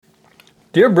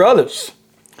Dear brothers,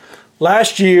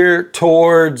 last year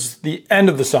towards the end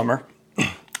of the summer,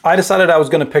 I decided I was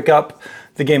going to pick up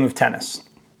the game of tennis.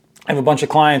 I have a bunch of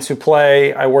clients who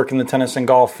play. I work in the tennis and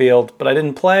golf field, but I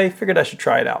didn't play. Figured I should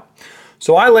try it out.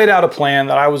 So I laid out a plan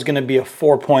that I was going to be a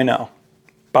 4.0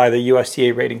 by the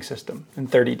USTA rating system in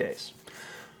 30 days.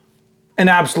 An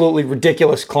absolutely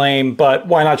ridiculous claim, but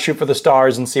why not shoot for the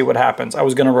stars and see what happens? I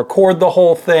was going to record the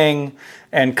whole thing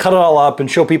and cut it all up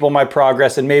and show people my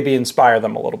progress and maybe inspire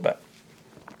them a little bit.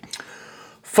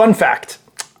 Fun fact,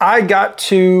 I got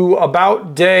to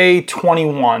about day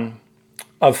 21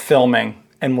 of filming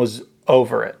and was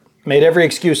over it. Made every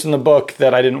excuse in the book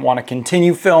that I didn't want to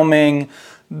continue filming.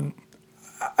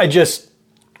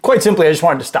 Quite simply, I just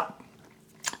wanted to stop.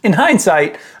 In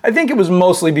hindsight, I think it was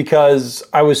mostly because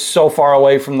I was so far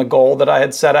away from the goal that I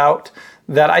had set out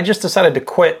that I just decided to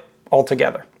quit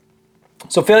altogether.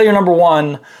 So failure number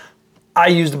one, I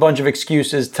used a bunch of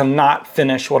excuses to not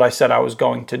finish what I said I was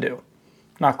going to do.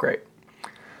 Not great.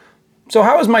 So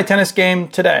how is my tennis game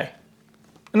today?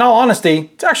 In all honesty,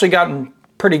 it's actually gotten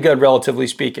pretty good, relatively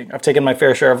speaking. I've taken my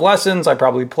fair share of lessons. I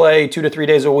probably play 2 to 3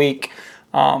 days a week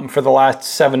for the last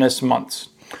 7-ish months.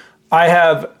 I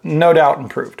have no doubt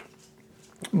improved,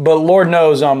 but Lord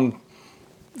knows I'm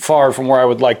far from where I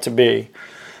would like to be.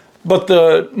 But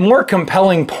the more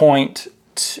compelling point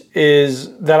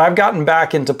is that I've gotten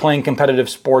back into playing competitive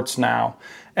sports now,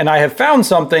 and I have found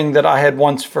something that I had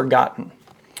once forgotten,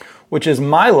 which is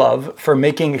my love for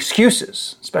making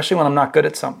excuses, especially when I'm not good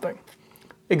at something.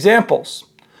 Examples.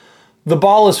 The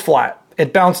ball is flat.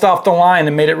 It bounced off the line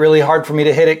and made it really hard for me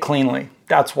to hit it cleanly.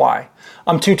 That's why.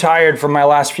 I'm too tired from my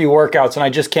last few workouts and I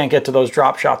just can't get to those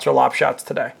drop shots or lop shots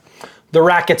today. The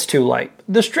racket's too light.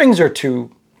 The strings are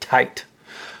too tight.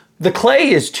 The clay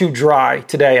is too dry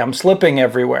today. I'm slipping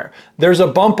everywhere. There's a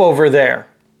bump over there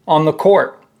on the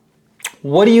court.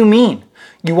 What do you mean?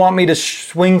 You want me to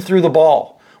swing through the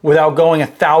ball without going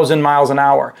 1,000 miles an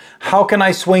hour? How can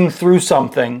I swing through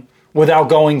something without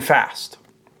going fast?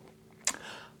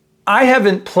 I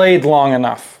haven't played long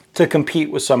enough to compete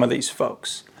with some of these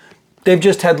folks. They've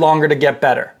just had longer to get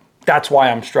better. That's why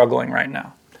I'm struggling right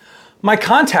now. My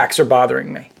contacts are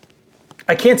bothering me.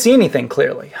 I can't see anything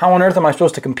clearly. How on earth am I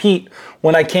supposed to compete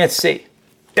when I can't see?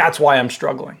 That's why I'm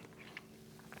struggling.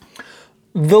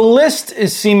 The list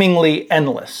is seemingly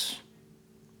endless.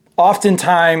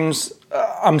 Oftentimes,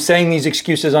 I'm saying these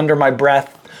excuses under my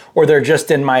breath or they're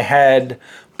just in my head,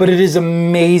 but it is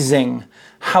amazing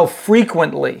how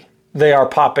frequently they are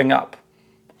popping up.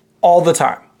 All the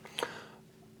time.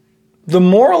 The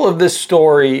moral of this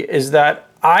story is that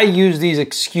I use these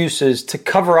excuses to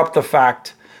cover up the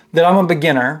fact that I'm a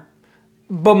beginner,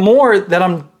 but more that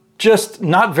I'm just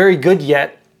not very good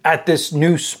yet at this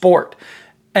new sport.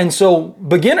 And so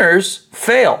beginners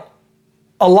fail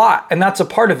a lot, and that's a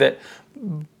part of it,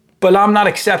 but I'm not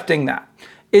accepting that.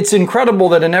 It's incredible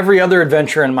that in every other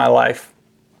adventure in my life,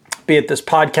 be it this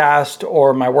podcast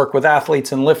or my work with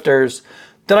athletes and lifters,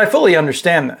 that I fully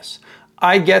understand this.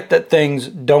 I get that things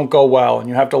don't go well and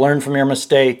you have to learn from your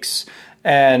mistakes.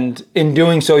 And in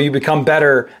doing so, you become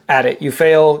better at it. You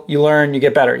fail, you learn, you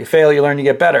get better. You fail, you learn, you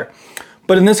get better.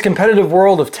 But in this competitive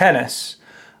world of tennis,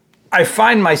 I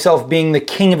find myself being the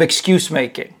king of excuse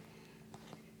making.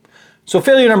 So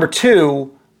failure number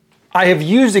two, I have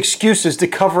used excuses to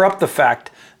cover up the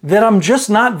fact that I'm just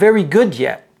not very good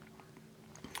yet.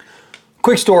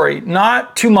 Quick story,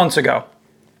 not 2 months ago,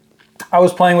 I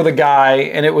was playing with a guy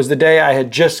and it was the day I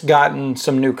had just gotten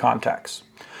some new contacts.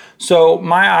 So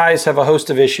my eyes have a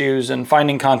host of issues and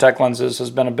finding contact lenses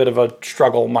has been a bit of a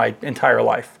struggle my entire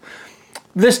life.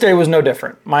 This day was no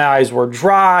different. My eyes were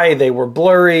dry, they were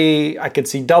blurry, I could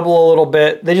see double a little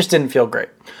bit, they just didn't feel great.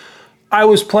 I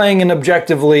was playing an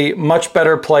objectively much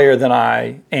better player than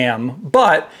I am,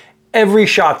 but every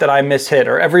shot that I mishit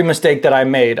or every mistake that I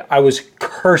made, I was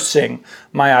cursing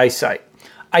my eyesight.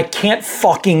 I can't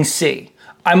fucking see.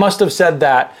 I must have said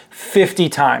that 50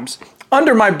 times.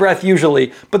 Under my breath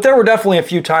usually, but there were definitely a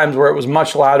few times where it was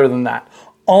much louder than that.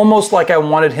 Almost like I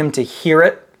wanted him to hear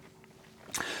it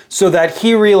so that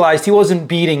he realized he wasn't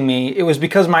beating me. It was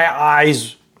because my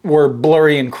eyes were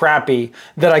blurry and crappy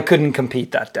that I couldn't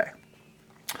compete that day.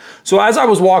 So as I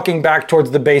was walking back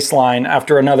towards the baseline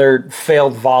after another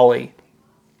failed volley,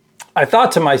 I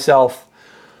thought to myself,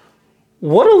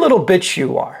 what a little bitch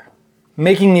you are,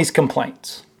 making these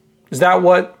complaints. Is that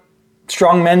what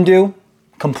strong men do?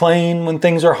 Complain when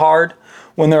things are hard?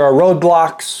 When there are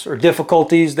roadblocks or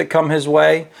difficulties that come his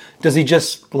way? Does he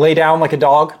just lay down like a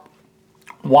dog?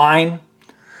 Whine?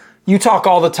 You talk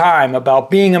all the time about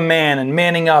being a man and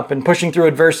manning up and pushing through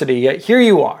adversity, yet here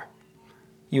you are,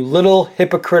 you little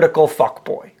hypocritical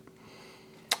fuckboy.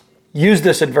 use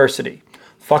this adversity.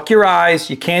 Fuck your eyes.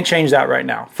 You can't change that right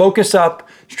now. Focus up,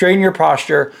 straighten your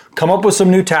posture, come up with some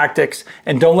new tactics,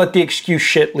 and don't let the excuse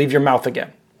shit leave your mouth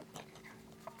again.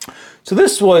 So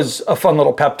this was a fun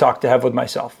little pep talk to have with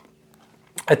myself.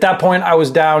 At that point, I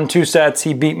was down 2 sets.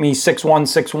 He beat me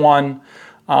 6-1,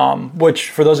 6-1, which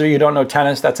for those of you who don't know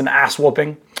tennis, that's an ass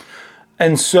whooping.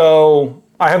 And so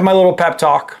I have my little pep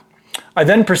talk. I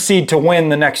then proceed to win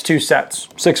the next 2 sets,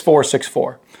 6-4,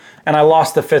 6-4. And I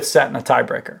lost the 5th set in a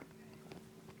tiebreaker.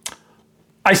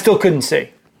 I still couldn't see.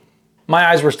 My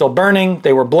eyes were still burning.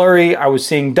 They were blurry. I was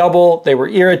seeing double. They were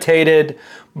irritated.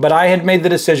 But I had made the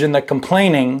decision that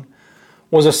complaining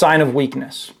was a sign of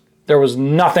weakness. There was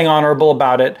nothing honorable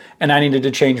about it, and I needed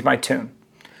to change my tune.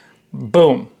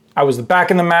 Boom. I was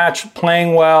back in the match,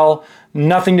 playing well,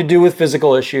 nothing to do with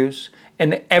physical issues,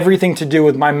 and everything to do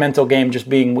with my mental game just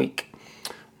being weak.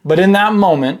 But in that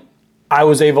moment, I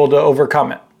was able to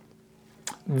overcome it.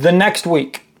 The next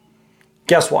week,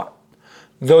 guess what?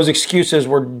 Those excuses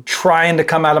were trying to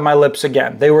come out of my lips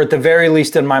again. They were at the very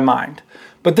least in my mind.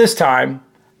 But this time,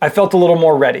 I felt a little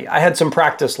more ready. I had some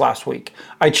practice last week.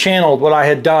 I channeled what I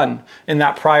had done in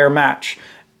that prior match.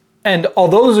 And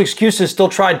although those excuses still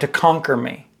tried to conquer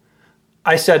me,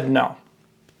 I said no.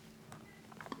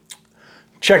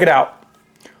 Check it out.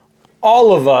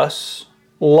 All of us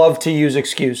love to use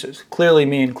excuses, clearly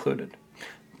me included.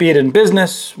 Be it in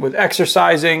business, with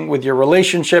exercising, with your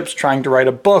relationships, trying to write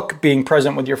a book, being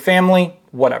present with your family,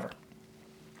 whatever.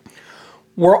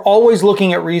 We're always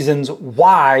looking at reasons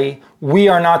why we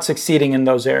are not succeeding in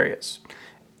those areas.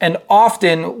 And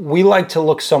often we like to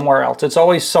look somewhere else. It's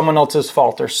always someone else's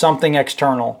fault or something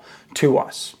external to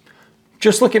us.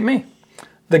 Just look at me.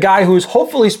 The guy who's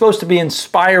hopefully supposed to be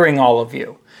inspiring all of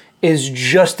you is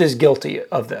just as guilty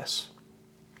of this.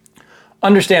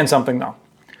 Understand something though.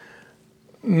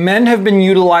 Men have been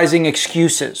utilizing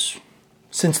excuses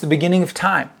since the beginning of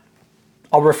time.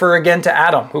 I'll refer again to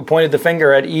Adam, who pointed the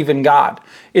finger at Eve and God.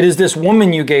 It is this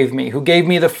woman you gave me, who gave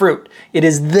me the fruit. It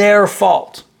is their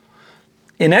fault.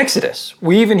 In Exodus,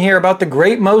 we even hear about the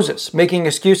great Moses making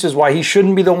excuses why he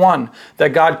shouldn't be the one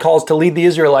that God calls to lead the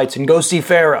Israelites and go see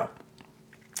Pharaoh.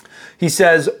 He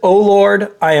says, "O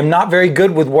Lord, I am not very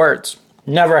good with words,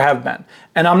 never have been,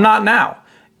 and I'm not now.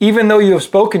 Even though you have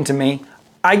spoken to me,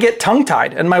 I get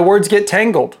tongue-tied and my words get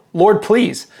tangled. Lord,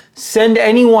 please, send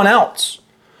anyone else."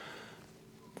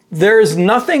 There is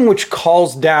nothing which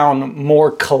calls down more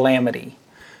calamity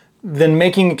than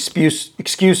making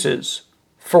excuses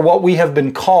for what we have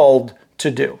been called to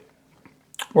do.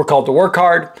 We're called to work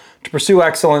hard, to pursue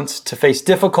excellence, to face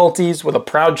difficulties with a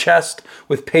proud chest,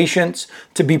 with patience,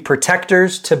 to be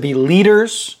protectors, to be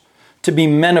leaders, to be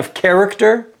men of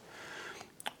character.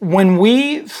 When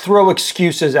we throw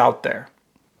excuses out there,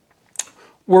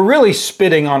 we're really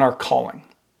spitting on our calling,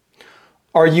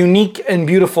 our unique and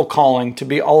beautiful calling to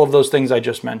be all of those things I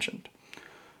just mentioned.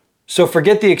 So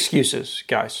forget the excuses,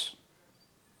 guys.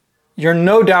 You're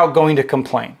no doubt going to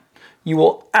complain. You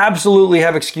will absolutely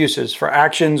have excuses for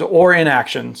actions or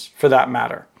inactions for that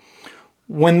matter.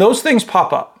 When those things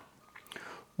pop up,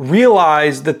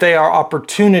 realize that they are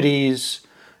opportunities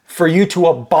for you to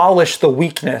abolish the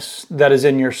weakness that is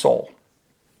in your soul.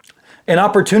 An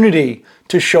opportunity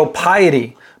to show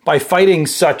piety by fighting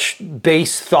such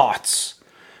base thoughts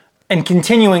and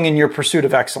continuing in your pursuit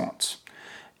of excellence.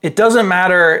 It doesn't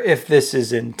matter if this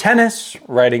is in tennis,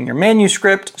 writing your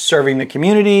manuscript, serving the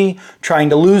community, trying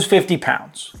to lose 50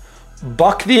 pounds.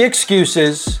 Buck the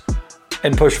excuses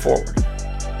and push forward.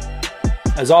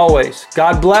 As always,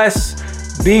 God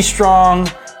bless, be strong,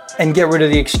 and get rid of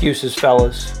the excuses,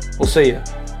 fellas. We'll see you.